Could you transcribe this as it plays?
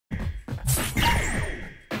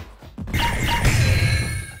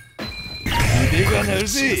が鳴る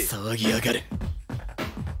ぜ。騒ぎやがる。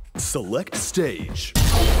 Select stage.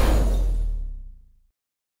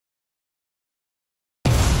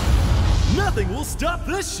 Nothing will stop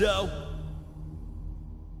this show.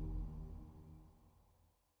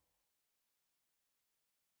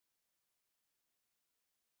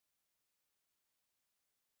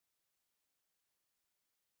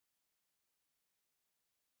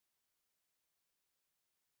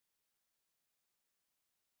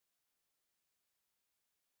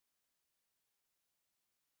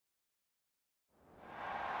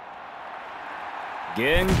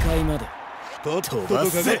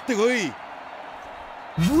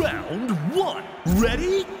 Round 1,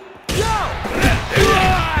 ready, go!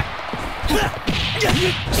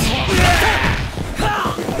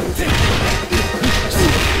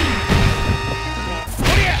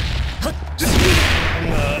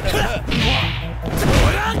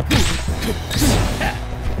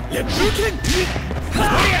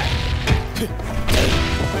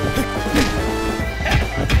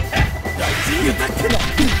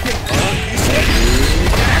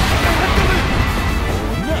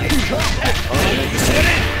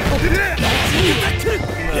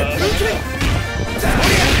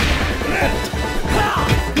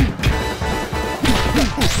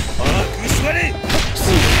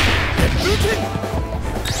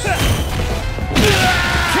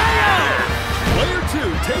 Player 2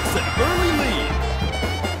 takes an early lead.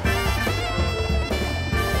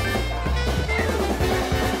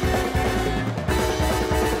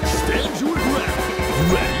 Stand your ground.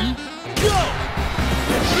 Ready, go!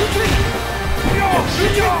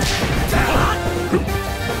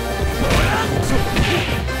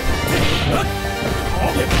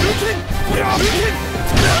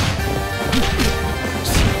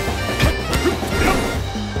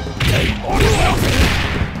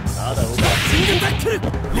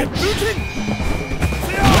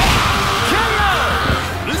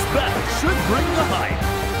 This battle should bring the hype.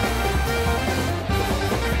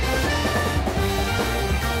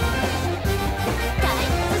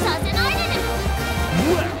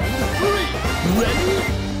 Round 3, ready,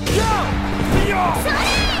 go!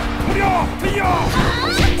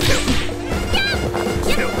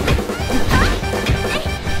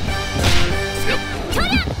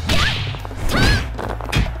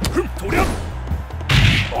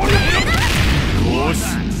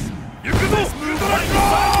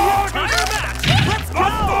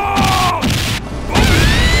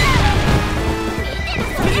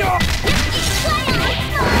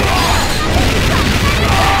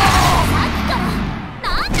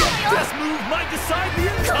 This move might decide the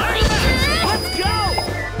entire match. Let's go!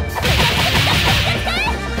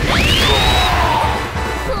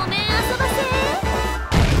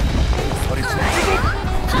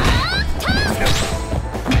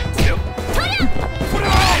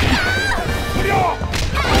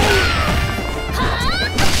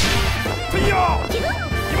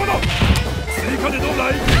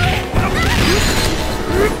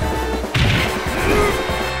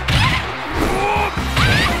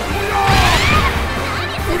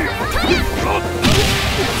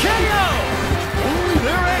 KO! Only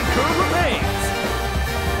their anchor remains.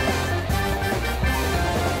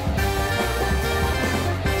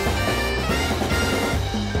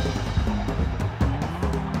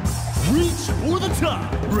 Reach for the top.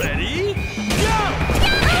 Ready? Go!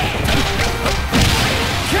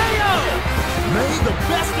 KO! May the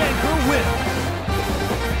best anchor win.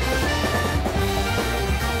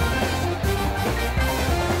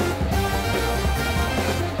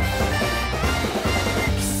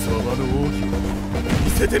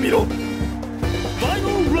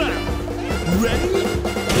 Final round. Ready?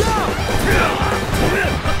 Go!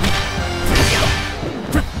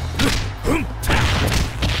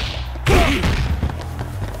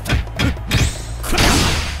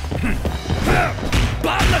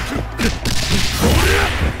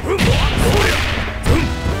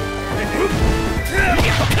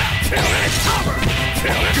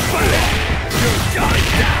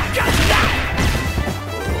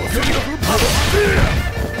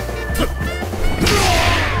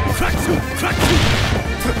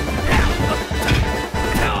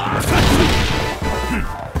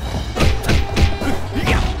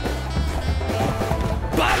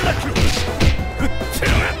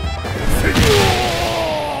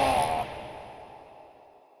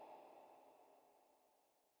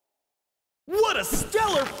 What a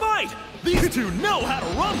stellar fight! These two know how to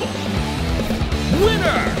rumble! Winner!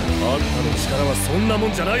 あんたの力はそんなも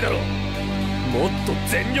んじゃないだろう。もっと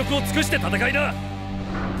全力を尽くして戦いな。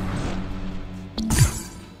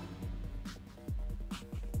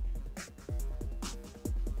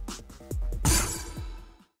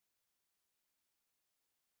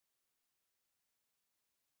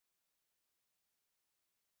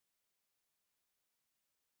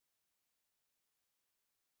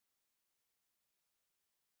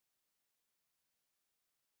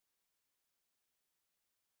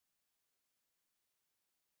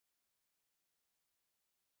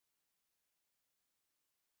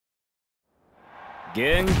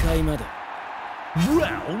限界まで。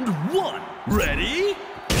 Round 1. Ready?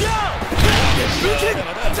 Go!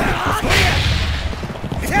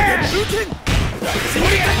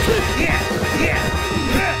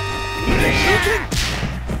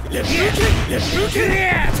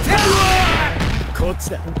こっ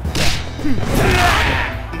ちだ。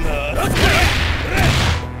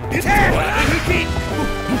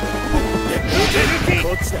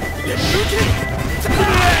こっちだ。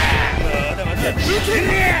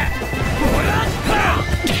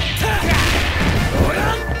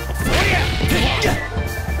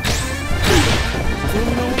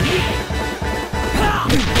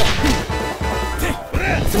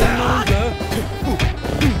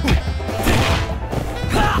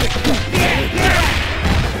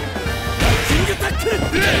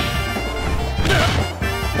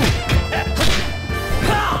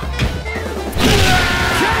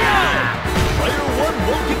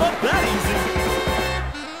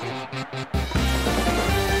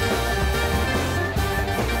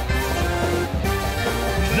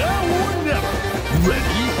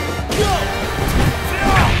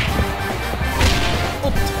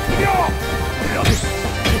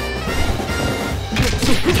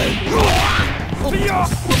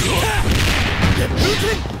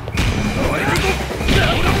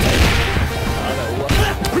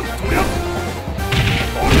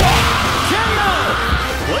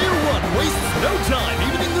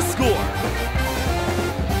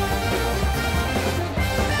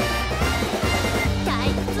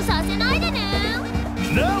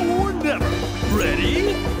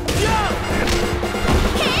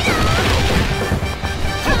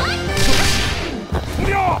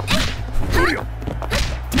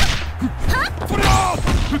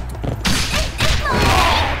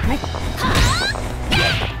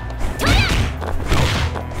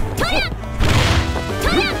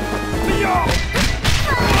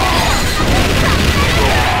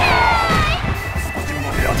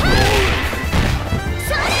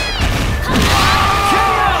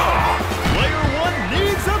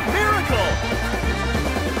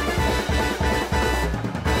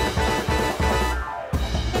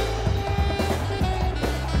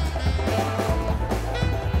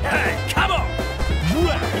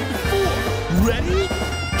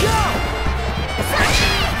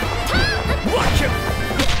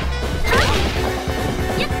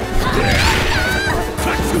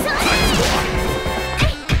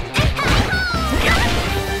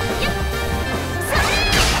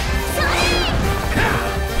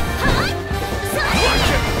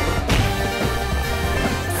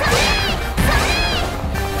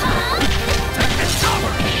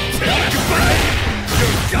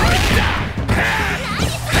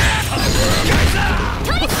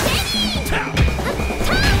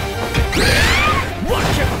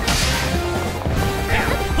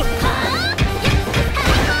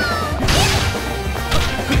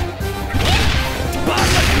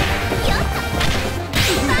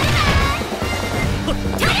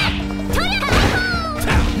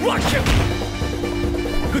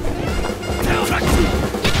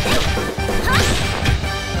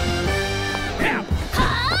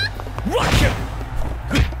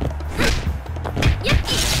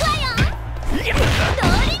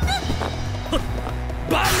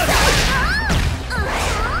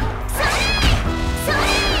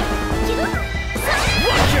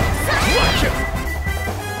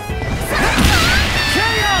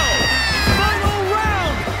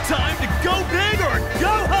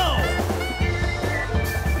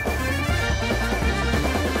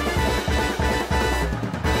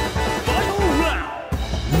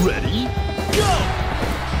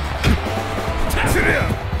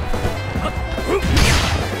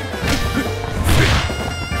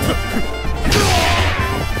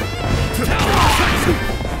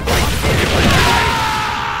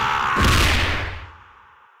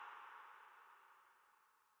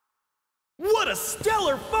What a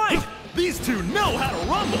stellar fight! These two know how to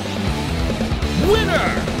rumble! Winner!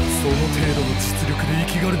 その程度の実力で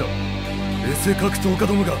生きがるな、エセ格闘家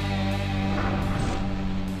どもが。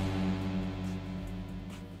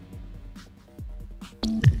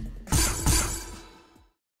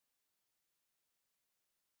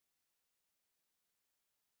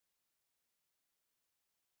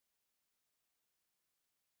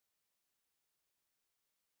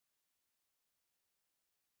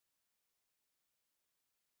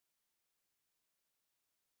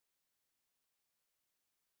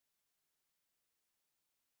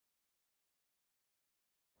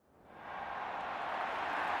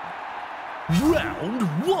Round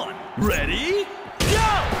 1. Ready?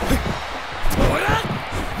 Go!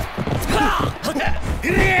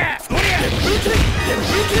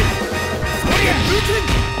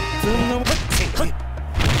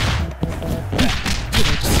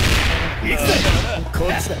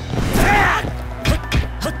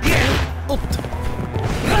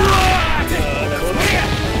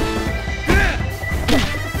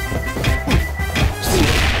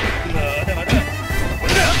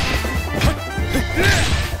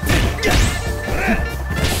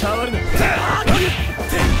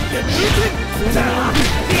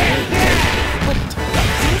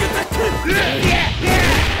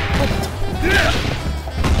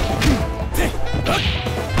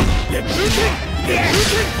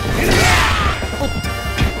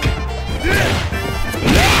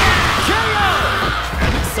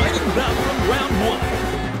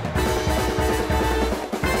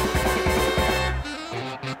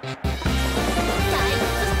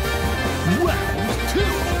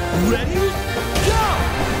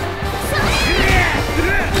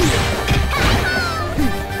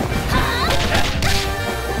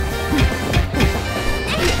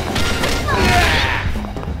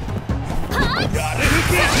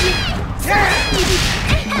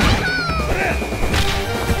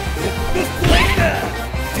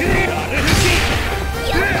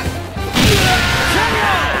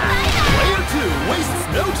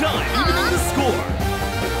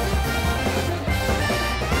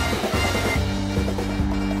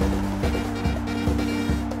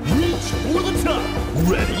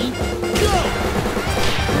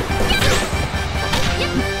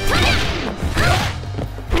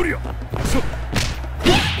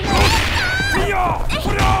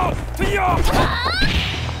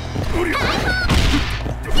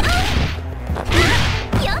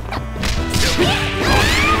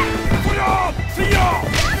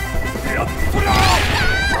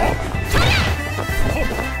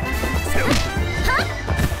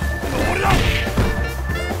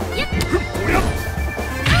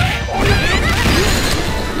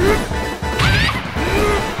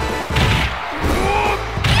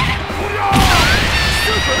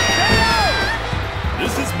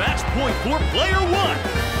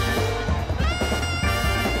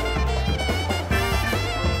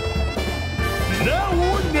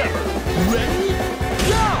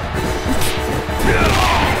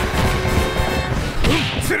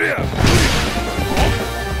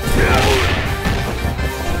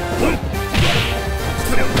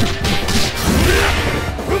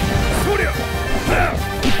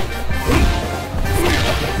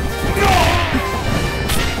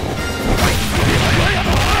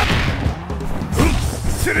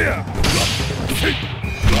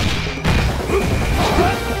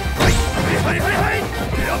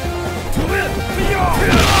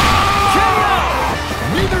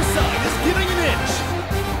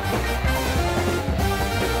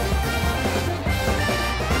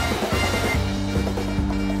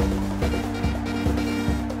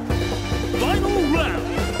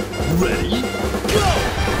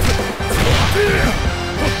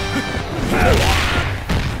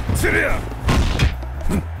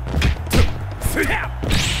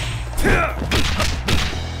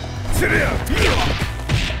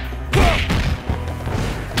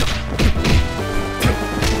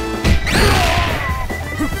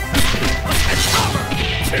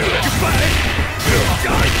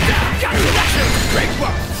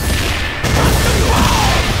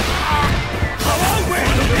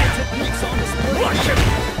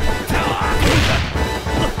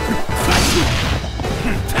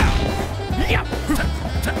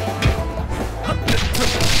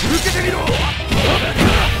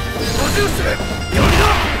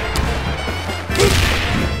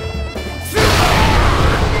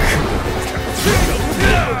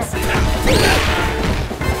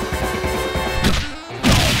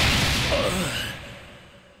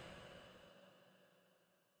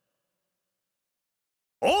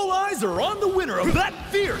 All eyes are on the winner of that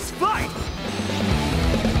fierce fight!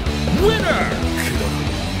 Winner!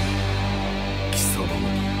 貴様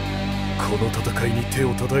この戦いに手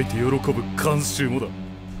を叩いて喜ぶ観衆もだ。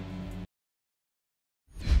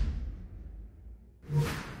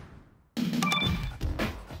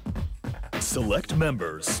Select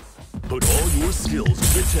members. Put all your skills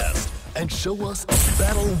to the test and show us a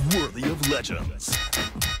battle worthy of legends.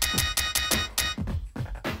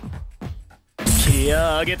 気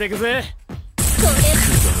合上げてくぜ。くだらん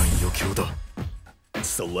余興だ。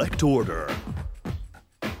Select order.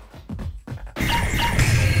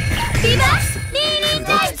 ビバスリリー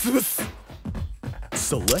ナイス。潰す。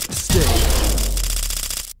Select stage.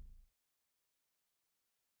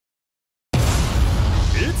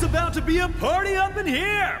 It's about to be a party up in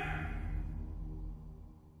here!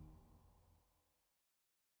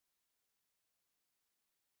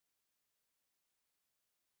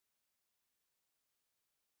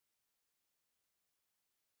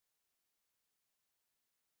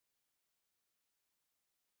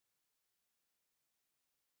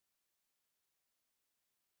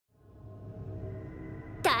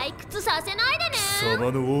 退屈させないでね。貴様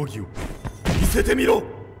の奥義を見せてみろ。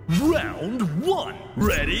 Round 1.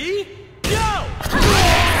 Ready? Go!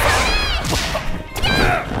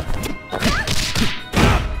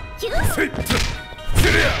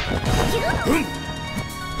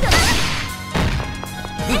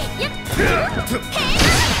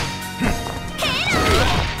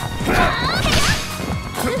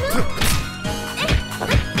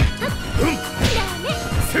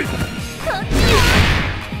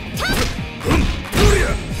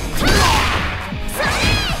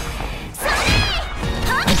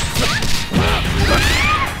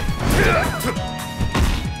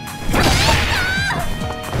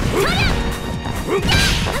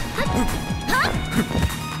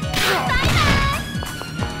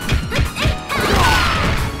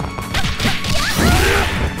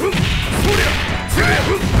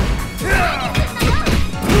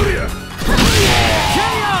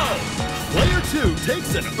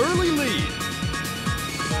 Takes an early lead.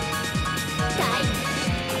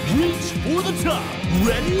 Reach for the top.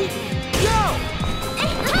 Ready? Go!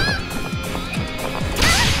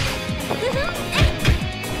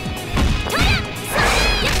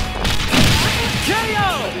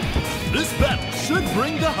 KO! This battle should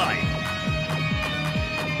bring the hype.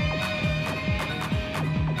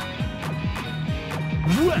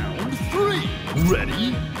 Round 3.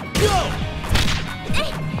 Ready? Go!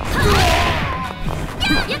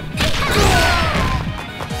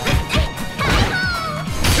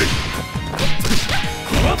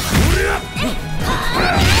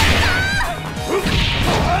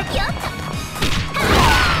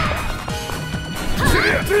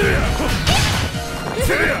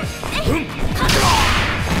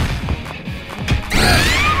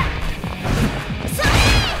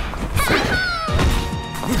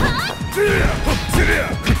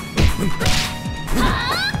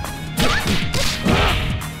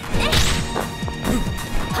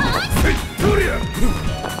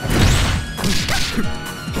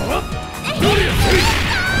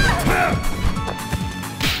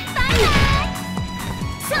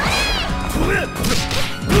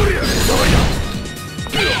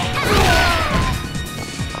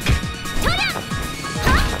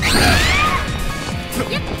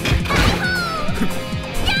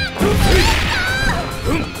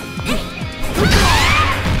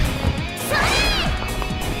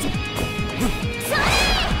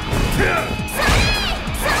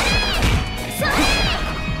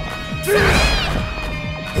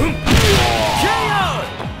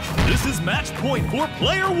 Match point for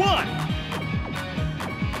player 1.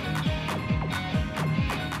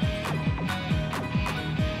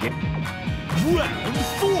 Round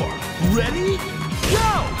 4. Ready?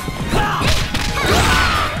 Go!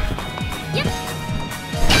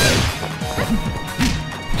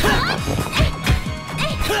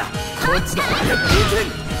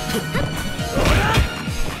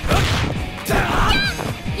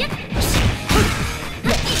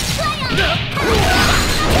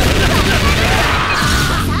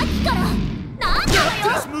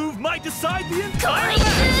 This move might decide the entire match.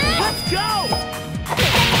 Let's go!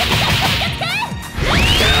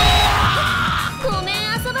 ごめん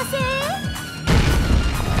遊ばせ。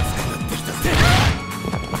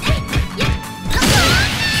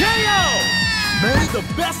KO! May the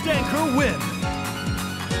best anchor win.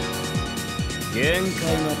 限界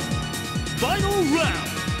まで。 Final round.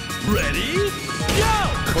 Ready? Go!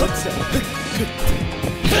 こっちだ。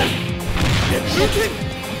Lip looking!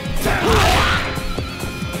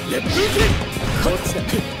 Lip looking! こっちだ。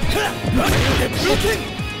Lip looking!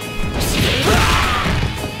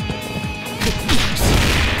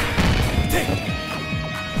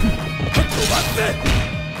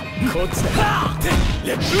 こっちだ。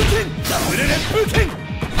レップーキンダブルレップーキン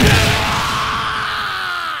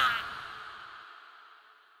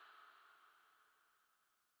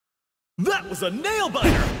That was a nail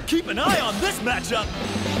biter! Keep an eye on this matchup!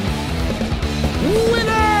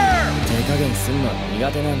 Winner! 手加減すんのは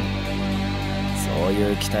苦手なんだ。そう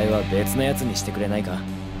いう期待は別のやつにしてくれないか。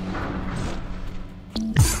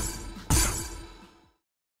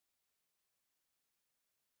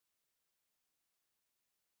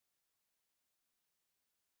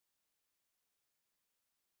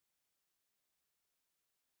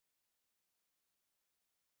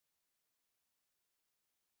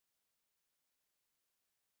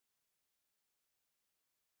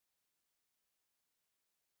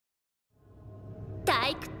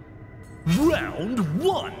Round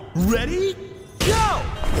 1. Ready? Go!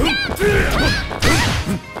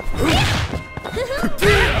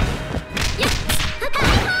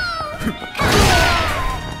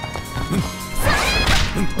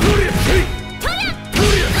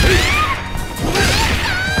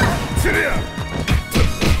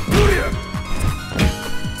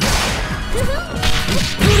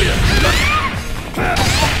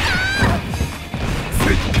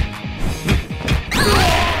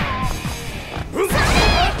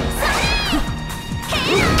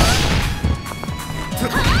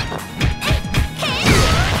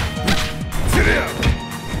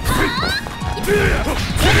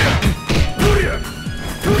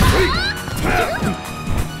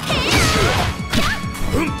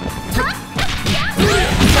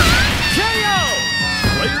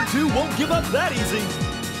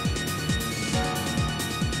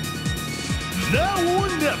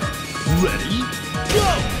 Ready?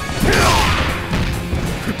 Go!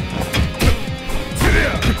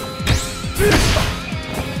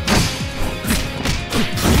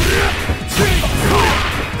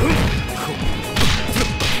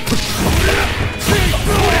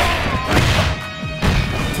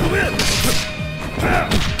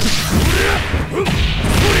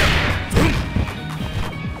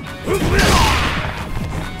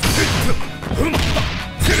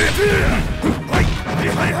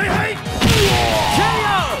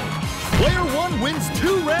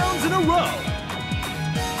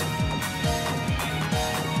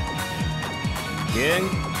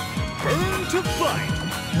 Burn to fight!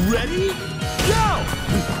 Ready? Go!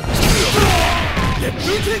 Get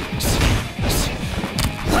moving!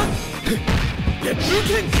 Get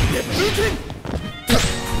moving! Get moving!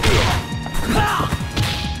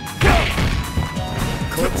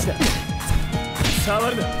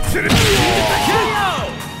 KO!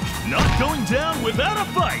 Not going down without a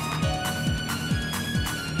fight!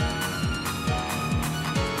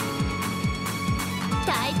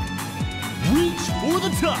 Reach for the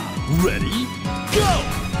top. Ready?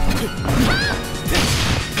 Go!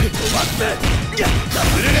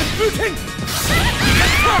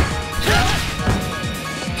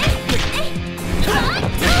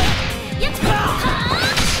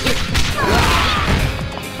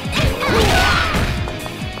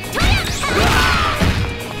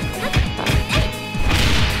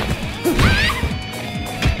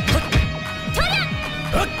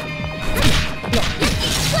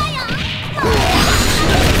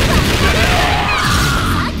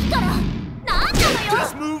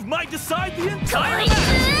 Decide the entire match!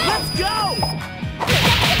 Let's go!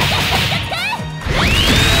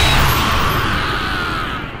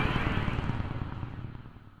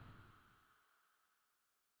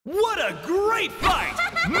 What a great fight!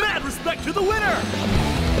 Mad respect to the winner!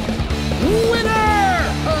 Winner!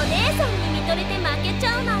 お姉さんに見とれて負けち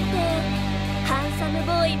ゃうなんてハンサム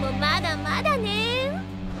ボーイもまだまだね。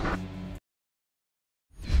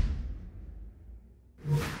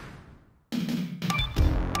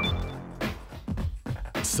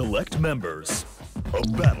Select members. A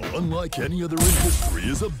battle unlike any other in history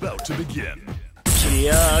is about to begin.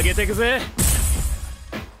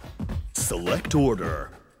 Select order.